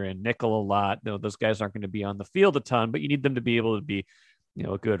play. They're in nickel a lot. Those guys aren't going to be on the field a ton, but you need them to be able to be,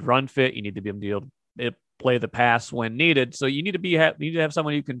 a good run fit. You need to be able to play the pass when needed. So you need to have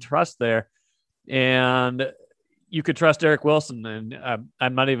someone you can trust there. And you could trust Eric Wilson. And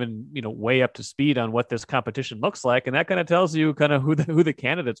I'm not even, way up to speed on what this competition looks like. And that kind of tells you kind of who the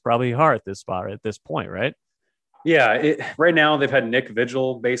candidates probably are at this point, right? Yeah, right now they've had Nick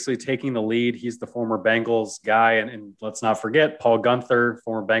Vigil basically taking the lead. He's the former Bengals guy. And let's not forget, Paul Gunther,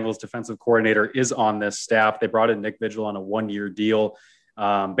 former Bengals defensive coordinator, is on this staff. They brought in Nick Vigil on a 1-year deal,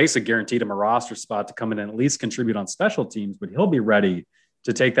 basically guaranteed him a roster spot to come in and at least contribute on special teams, but he'll be ready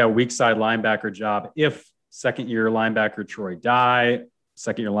to take that weak side linebacker job if second-year linebacker Troy Dye,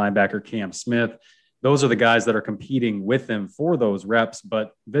 second-year linebacker Cam Smith those are the guys that are competing with him for those reps.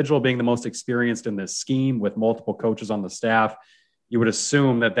 But Vigil being the most experienced in this scheme with multiple coaches on the staff, you would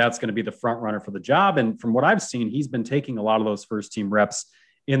assume that that's going to be the front runner for the job. And from what I've seen, he's been taking a lot of those first team reps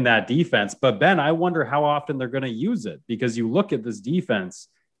in that defense. But Ben, I wonder how often they're going to use it, because you look at this defense,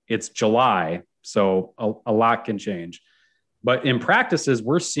 it's July, so a lot can change. But in practices,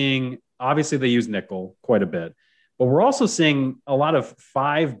 we're seeing, obviously they use nickel quite a bit, but we're also seeing a lot of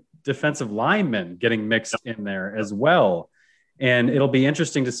 5 defensive linemen getting mixed in there as well. And it'll be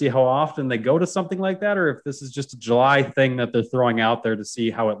interesting to see how often they go to something like that, or if this is just a July thing that they're throwing out there to see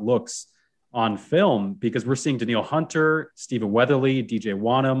how it looks on film, because we're seeing Danielle Hunter, Stephen Weatherly, DJ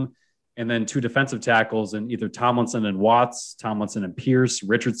Wanham, and then 2 defensive tackles in either Tomlinson and Watts, Tomlinson and Pierce,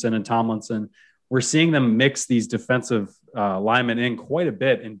 Richardson and Tomlinson. We're seeing them mix these defensive linemen in quite a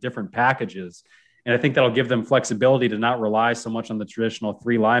bit in different packages. And I think that'll give them flexibility to not rely so much on the traditional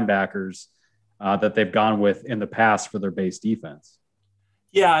 3 linebackers that they've gone with in the past for their base defense.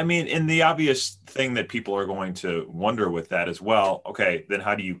 Yeah, I mean, and the obvious thing that people are going to wonder with that as well, okay, then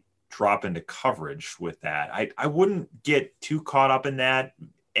how do you drop into coverage with that? I wouldn't get too caught up in that,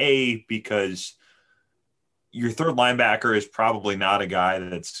 because your third linebacker is probably not a guy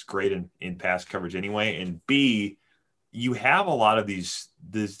that's great in pass coverage anyway, and B, you have a lot of these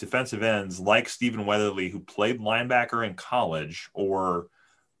defensive ends like Stephen Weatherly, who played linebacker in college, or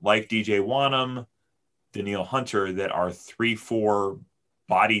like DJ Wanham, Danielle Hunter, that are 3-4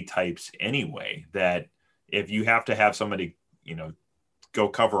 body types anyway, that if you have to have somebody, go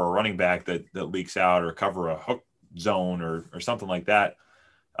cover a running back that leaks out, or cover a hook zone or something like that,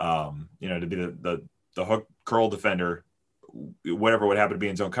 to be the hook curl defender, whatever would happen to be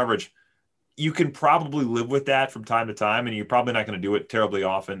in zone coverage, you can probably live with that from time to time, and you're probably not going to do it terribly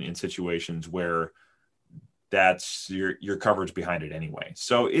often in situations where that's your coverage behind it anyway.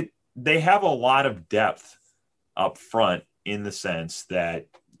 So they have a lot of depth up front, in the sense that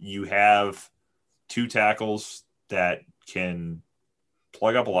you have 2 tackles that can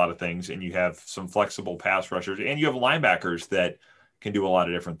plug up a lot of things, and you have some flexible pass rushers, and you have linebackers that can do a lot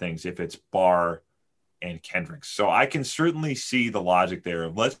of different things if it's Barr and Kendricks. So I can certainly see the logic there.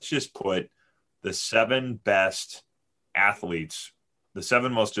 Let's just put the 7 best athletes, the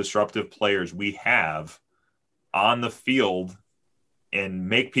 7 most disruptive players we have on the field, and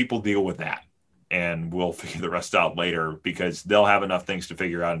make people deal with that. And we'll figure the rest out later, because they'll have enough things to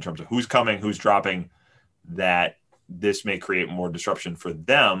figure out in terms of who's coming, who's dropping, that this may create more disruption for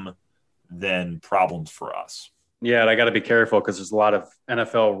them than problems for us. Yeah, and I got to be careful, because there's a lot of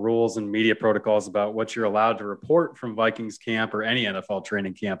NFL rules and media protocols about what you're allowed to report from Vikings camp or any NFL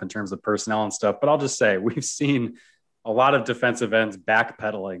training camp in terms of personnel and stuff. But I'll just say, we've seen a lot of defensive ends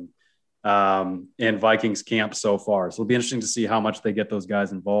backpedaling in Vikings camp so far. So it'll be interesting to see how much they get those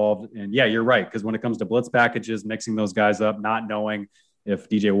guys involved. And yeah, you're right, because when it comes to blitz packages, mixing those guys up, not knowing if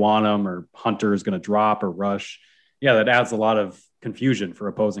DJ Wanham or Hunter is going to drop or rush, yeah, that adds a lot of confusion for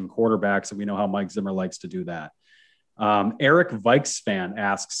opposing quarterbacks. And we know how Mike Zimmer likes to do that. Eric Vikes fan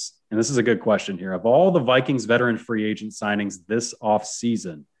asks, and this is a good question here, of all the Vikings veteran free agent signings this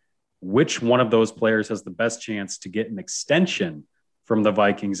offseason, which one of those players has the best chance to get an extension from the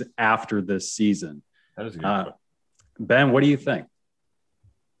Vikings after this season? That is a good question. Ben, what do you think?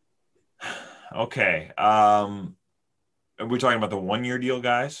 Okay. Are we talking about the 1-year deal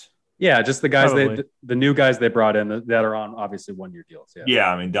guys? Yeah, just the guys, the new guys they brought in that are on obviously 1-year deals.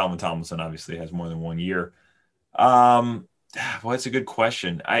 Yeah, I mean, Dalvin Tomlinson obviously has more than 1 year. Well, that's a good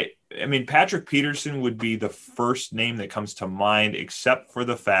question. I mean, Patrick Peterson would be the first name that comes to mind, except for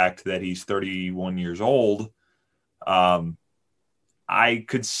the fact that he's 31 years old. I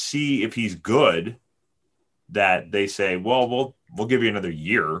could see, if he's good, that they say, well, we'll give you another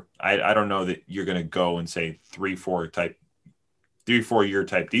year. I don't know that you're going to go and say 3-4 year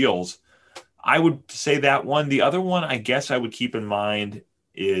type deals. I would say that one. The other one, I guess I would keep in mind,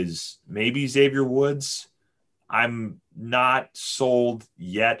 is maybe Xavier Woods. I'm not sold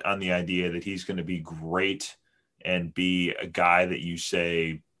yet on the idea that he's going to be great and be a guy that you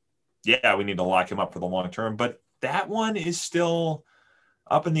say, yeah, we need to lock him up for the long term. But that one is still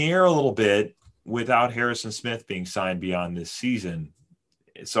up in the air a little bit without Harrison Smith being signed beyond this season.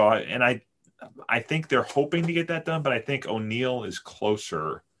 So, I think they're hoping to get that done, but I think O'Neal is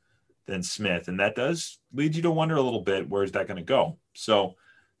closer than Smith. And that does lead you to wonder a little bit, where's that going to go? So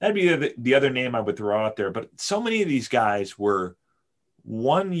that'd be the other name I would throw out there. But so many of these guys were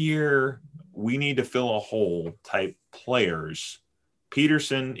 1 year, we need to fill a hole type players.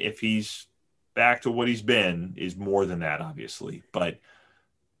 Peterson, if he's back to what he's been, is more than that, obviously. But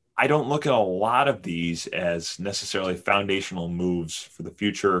I don't look at a lot of these as necessarily foundational moves for the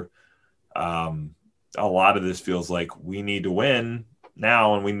future. a lot of this feels like we need to win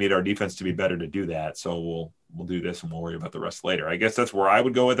now, and we need our defense to be better to do that. So we'll do this and we'll worry about the rest later. I guess that's where I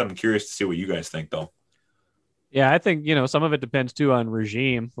would go with it. I'm curious to see what you guys think, though. Yeah, I think, some of it depends too on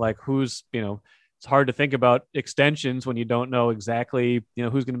regime, like who's, it's hard to think about extensions when you don't know exactly,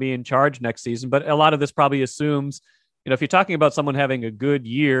 who's going to be in charge next season. But a lot of this probably assumes, if you're talking about someone having a good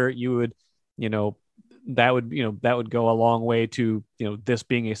year, you would, that would go a long way to, this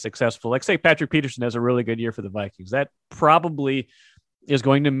being a successful, like say Patrick Peterson has a really good year for the Vikings. That probably is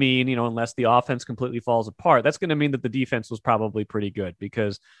going to mean, unless the offense completely falls apart, that's going to mean that the defense was probably pretty good,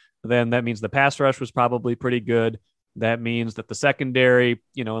 because then that means the pass rush was probably pretty good. That means that the secondary,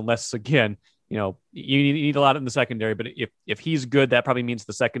 unless again, you need a lot in the secondary, but if he's good, that probably means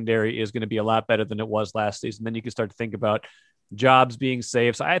the secondary is going to be a lot better than it was last season. Then you can start to think about jobs being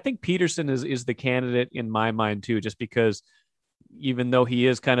saved. So I think Peterson is the candidate in my mind too, just because even though he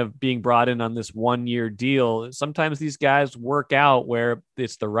is kind of being brought in on this 1-year deal, sometimes these guys work out where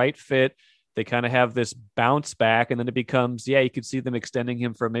it's the right fit. They kind of have this bounce back, and then it becomes, you could see them extending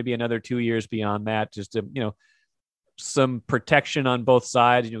him for maybe another 2 years beyond that, just to, some protection on both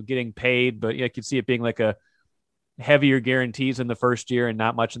sides, getting paid, but you could see it being like a heavier guarantees in the first year and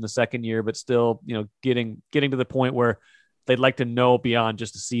not much in the second year, but still, getting to the point where they'd like to know beyond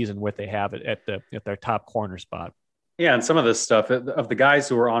just a season what they have at their top corner spot. Yeah, and some of this stuff of the guys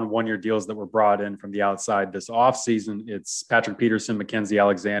who are on 1-year deals that were brought in from the outside this offseason, it's Patrick Peterson, Mackenzie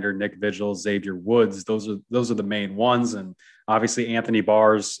Alexander, Nick Vigil, Xavier Woods. Those are the main ones. And obviously Anthony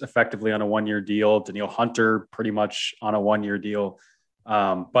Barrs effectively on a 1-year deal, Danielle Hunter pretty much on a 1-year deal.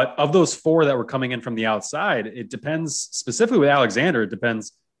 But of those 4 that were coming in from the outside, it depends specifically with Alexander. It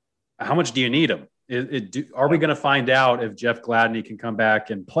depends how much do you need him? Are we going to find out if Jeff Gladney can come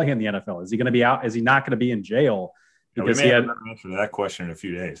back and play in the NFL? Is he going to be out? Is he not going to be in jail? Because we may have an answer to that question in a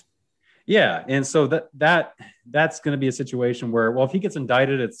few days. Yeah. And so that's going to be a situation where, well, if he gets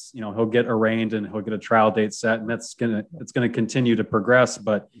indicted, it's, he'll get arraigned and he'll get a trial date set, and it's going to continue to progress.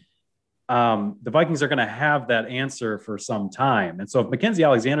 But the Vikings are going to have that answer for some time. And so if Mackenzie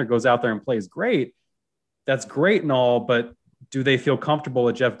Alexander goes out there and plays great, that's great and all, but do they feel comfortable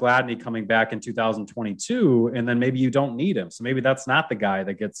with Jeff Gladney coming back in 2022? And then maybe you don't need him. So maybe that's not the guy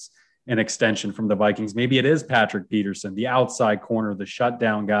that gets an extension from the Vikings. Maybe it is Patrick Peterson, the outside corner, the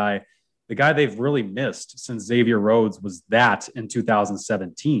shutdown guy, the guy they've really missed since Xavier Rhodes was that in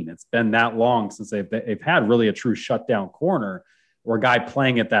 2017. It's been that long since they've had really a true shutdown corner or a guy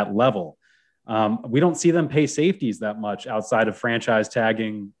playing at that level. We don't see them pay safeties that much outside of franchise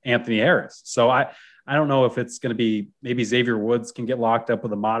tagging Anthony Harris. So I don't know if it's going to be, maybe Xavier Woods can get locked up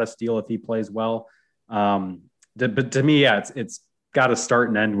with a modest deal if he plays well. But to me, it's got to start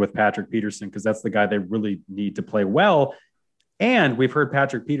and end with Patrick Peterson, because that's the guy they really need to play well. And we've heard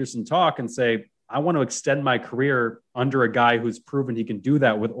Patrick Peterson talk and say, I want to extend my career under a guy who's proven he can do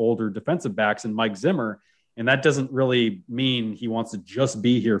that with older defensive backs and Mike Zimmer. And that doesn't really mean he wants to just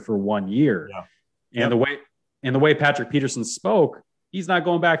be here for 1 year. Yeah. And the way Patrick Peterson spoke, he's not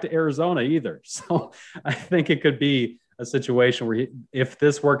going back to Arizona either. So I think it could be a situation where if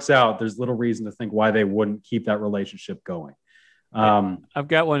this works out, there's little reason to think why they wouldn't keep that relationship going. I've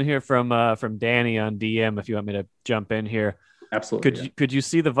got one here from Danny on DM. If you want me to jump in here. Absolutely. Could you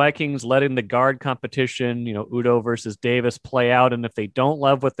see the Vikings letting the guard competition, Udo versus Davis, play out? And if they don't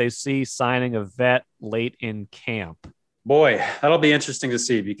love what they see, signing a vet late in camp? Boy, that'll be interesting to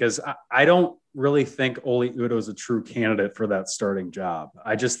see, because I don't really think Oli Udoh is a true candidate for that starting job.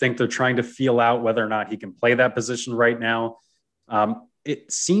 I just think they're trying to feel out whether or not he can play that position right now.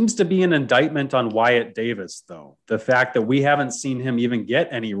 It seems to be an indictment on Wyatt Davis, though. The fact that we haven't seen him even get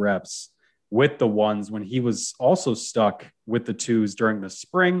any reps with the ones when he was also stuck with the twos during the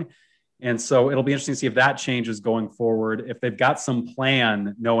spring. And so it'll be interesting to see if that changes going forward, if they've got some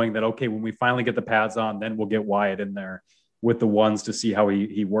plan knowing that, okay, when we finally get the pads on, then we'll get Wyatt in there with the ones to see how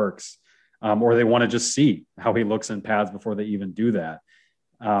he works. Or they want to just see how he looks in pads before they even do that.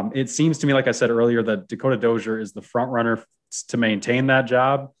 It seems to me, like I said earlier, that Dakota Dozier is the front runner to maintain that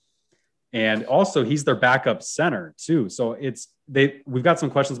job. And also he's their backup center too. So we've got some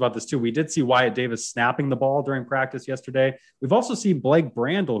questions about this too. We did see Wyatt Davis snapping the ball during practice yesterday. We've also seen Blake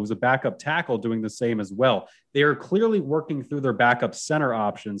Brandel, who's a backup tackle, doing the same as well. They are clearly working through their backup center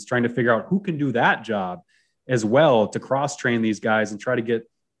options, trying to figure out who can do that job as well, to cross train these guys and try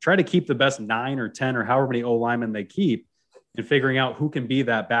to keep the best 9 or 10 or however many O linemen they keep, and figuring out who can be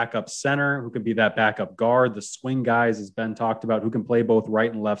that backup center, who can be that backup guard, the swing guys, as Ben talked about, who can play both right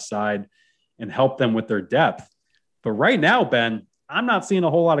and left side and help them with their depth. But right now, Ben, I'm not seeing a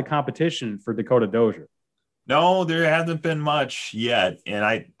whole lot of competition for Dakota Dozier. No, there hasn't been much yet. And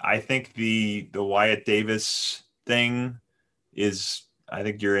I think the Wyatt Davis thing is, I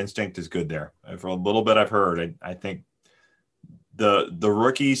think your instinct is good there. For a little bit I've heard, I think the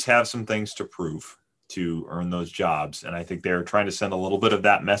rookies have some things to prove to earn those jobs. And I think they're trying to send a little bit of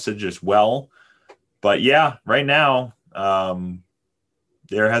that message as well. But yeah, right now,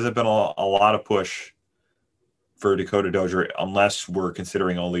 there hasn't been a lot of push for Dakota Dozier, unless we're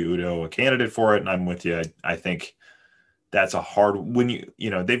considering Oli Udoh a candidate for it. And I'm with you. I think that's a hard, when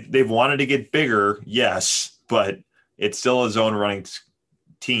they've wanted to get bigger. Yes, but it's still a zone running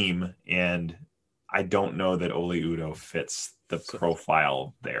team. And I don't know that Oli Udoh fits the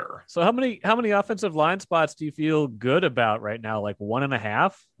profile there. So how many offensive line spots do you feel good about right now? Like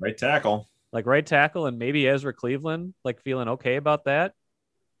 1.5? Right tackle. Like right tackle and maybe Ezra Cleveland, like feeling okay about that?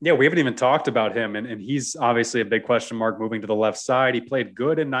 Yeah, we haven't even talked about him, and he's obviously a big question mark moving to the left side. He played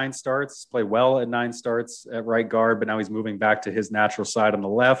good in 9 starts, played well at 9 starts at right guard, but now he's moving back to his natural side on the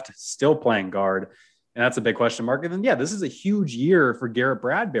left, still playing guard, and that's a big question mark. And then, yeah, this is a huge year for Garrett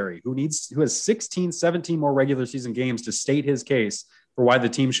Bradbury, who has 16, 17 more regular season games to state his case for why the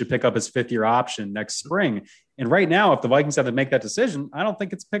team should pick up his 5th-year option next spring. And right now, if the Vikings have to make that decision, I don't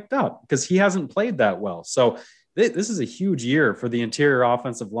think it's picked up because he hasn't played that well. So this is a huge year for the interior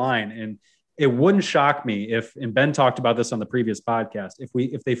offensive line. And it wouldn't shock me if, and Ben talked about this on the previous podcast,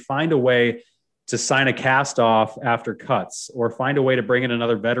 if they find a way to sign a cast off after cuts or find a way to bring in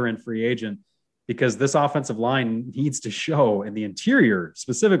another veteran free agent, because this offensive line needs to show in the interior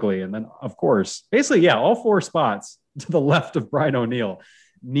specifically. And then of course, basically, yeah, all 4 spots to the left of Brian O'Neill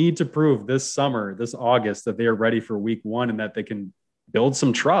need to prove this summer, this August, that they are ready for week 1 and that they can build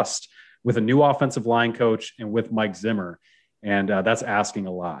some trust with a new offensive line coach and with Mike Zimmer. And that's asking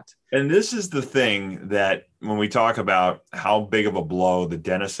a lot. And this is the thing that when we talk about how big of a blow the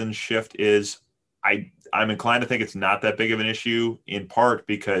Dennison shift is, I'm inclined to think it's not that big of an issue, in part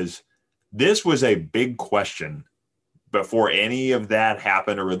because this was a big question before any of that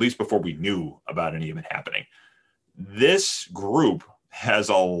happened, or at least before we knew about any of it happening. This group has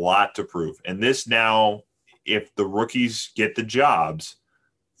a lot to prove. And this now, if the rookies get the jobs,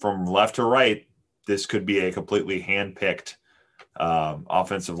 from left to right, this could be a completely hand-picked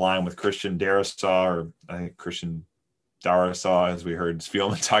offensive line with Christian Darrisaw, or I think Christian Darrisaw, as we heard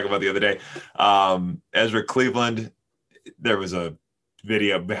Spielman talk about the other day. Ezra Cleveland, there was a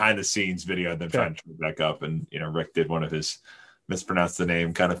video, behind-the-scenes video of them trying to turn it back up, and Rick did one of his mispronounce the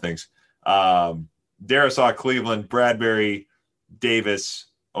name kind of things. Darrisaw, Cleveland, Bradbury, Davis,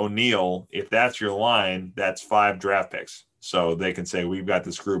 O'Neill. If that's your line, that's 5 draft picks. So they can say, we've got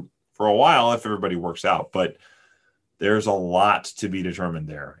this group for a while if everybody works out. But there's a lot to be determined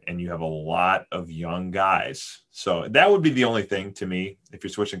there. And you have a lot of young guys. So that would be the only thing to me, if you're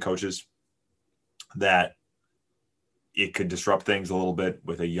switching coaches, that it could disrupt things a little bit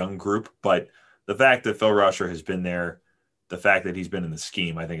with a young group. But the fact that Phil Rauscher has been there, the fact that he's been in the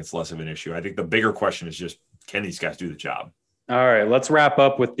scheme, I think it's less of an issue. I think the bigger question is just, can these guys do the job? All right, let's wrap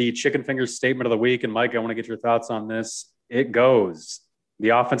up with the Chicken Fingers statement of the week. And Mike, I want to get your thoughts on this. It goes. The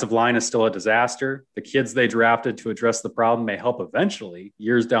offensive line is still a disaster. The kids they drafted to address the problem may help eventually,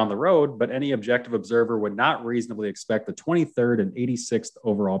 years down the road, but any objective observer would not reasonably expect the 23rd and 86th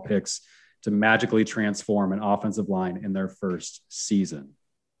overall picks to magically transform an offensive line in their first season.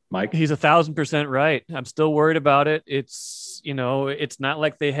 Mike? He's 1,000% right. I'm still worried about it. It's not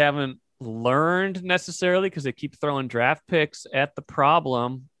like they haven't learned necessarily because they keep throwing draft picks at the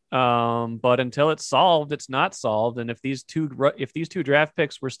problem. But until it's solved, it's not solved. And if these two draft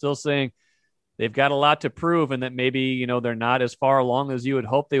picks were still saying they've got a lot to prove and that maybe, they're not as far along as you would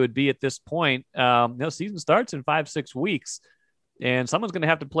hope they would be at this point, season starts in 5-6 weeks and someone's going to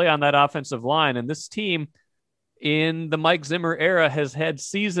have to play on that offensive line. And this team in the Mike Zimmer era has had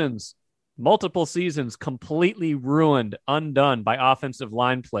multiple seasons completely ruined, undone by offensive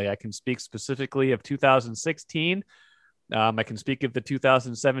line play. I can speak specifically of 2016. I can speak of the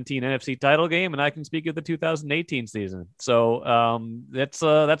 2017 NFC title game, and I can speak of the 2018 season. So that's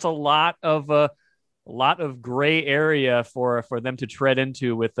a lot of gray area for them to tread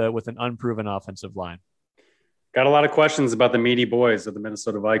into with an unproven offensive line. Got a lot of questions about the meaty boys of the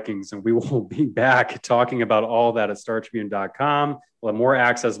Minnesota Vikings, and we will be back talking about all that at StarTribune.com. We'll have more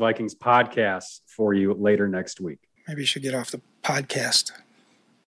Access Vikings podcasts for you later next week. Maybe you should get off the podcast.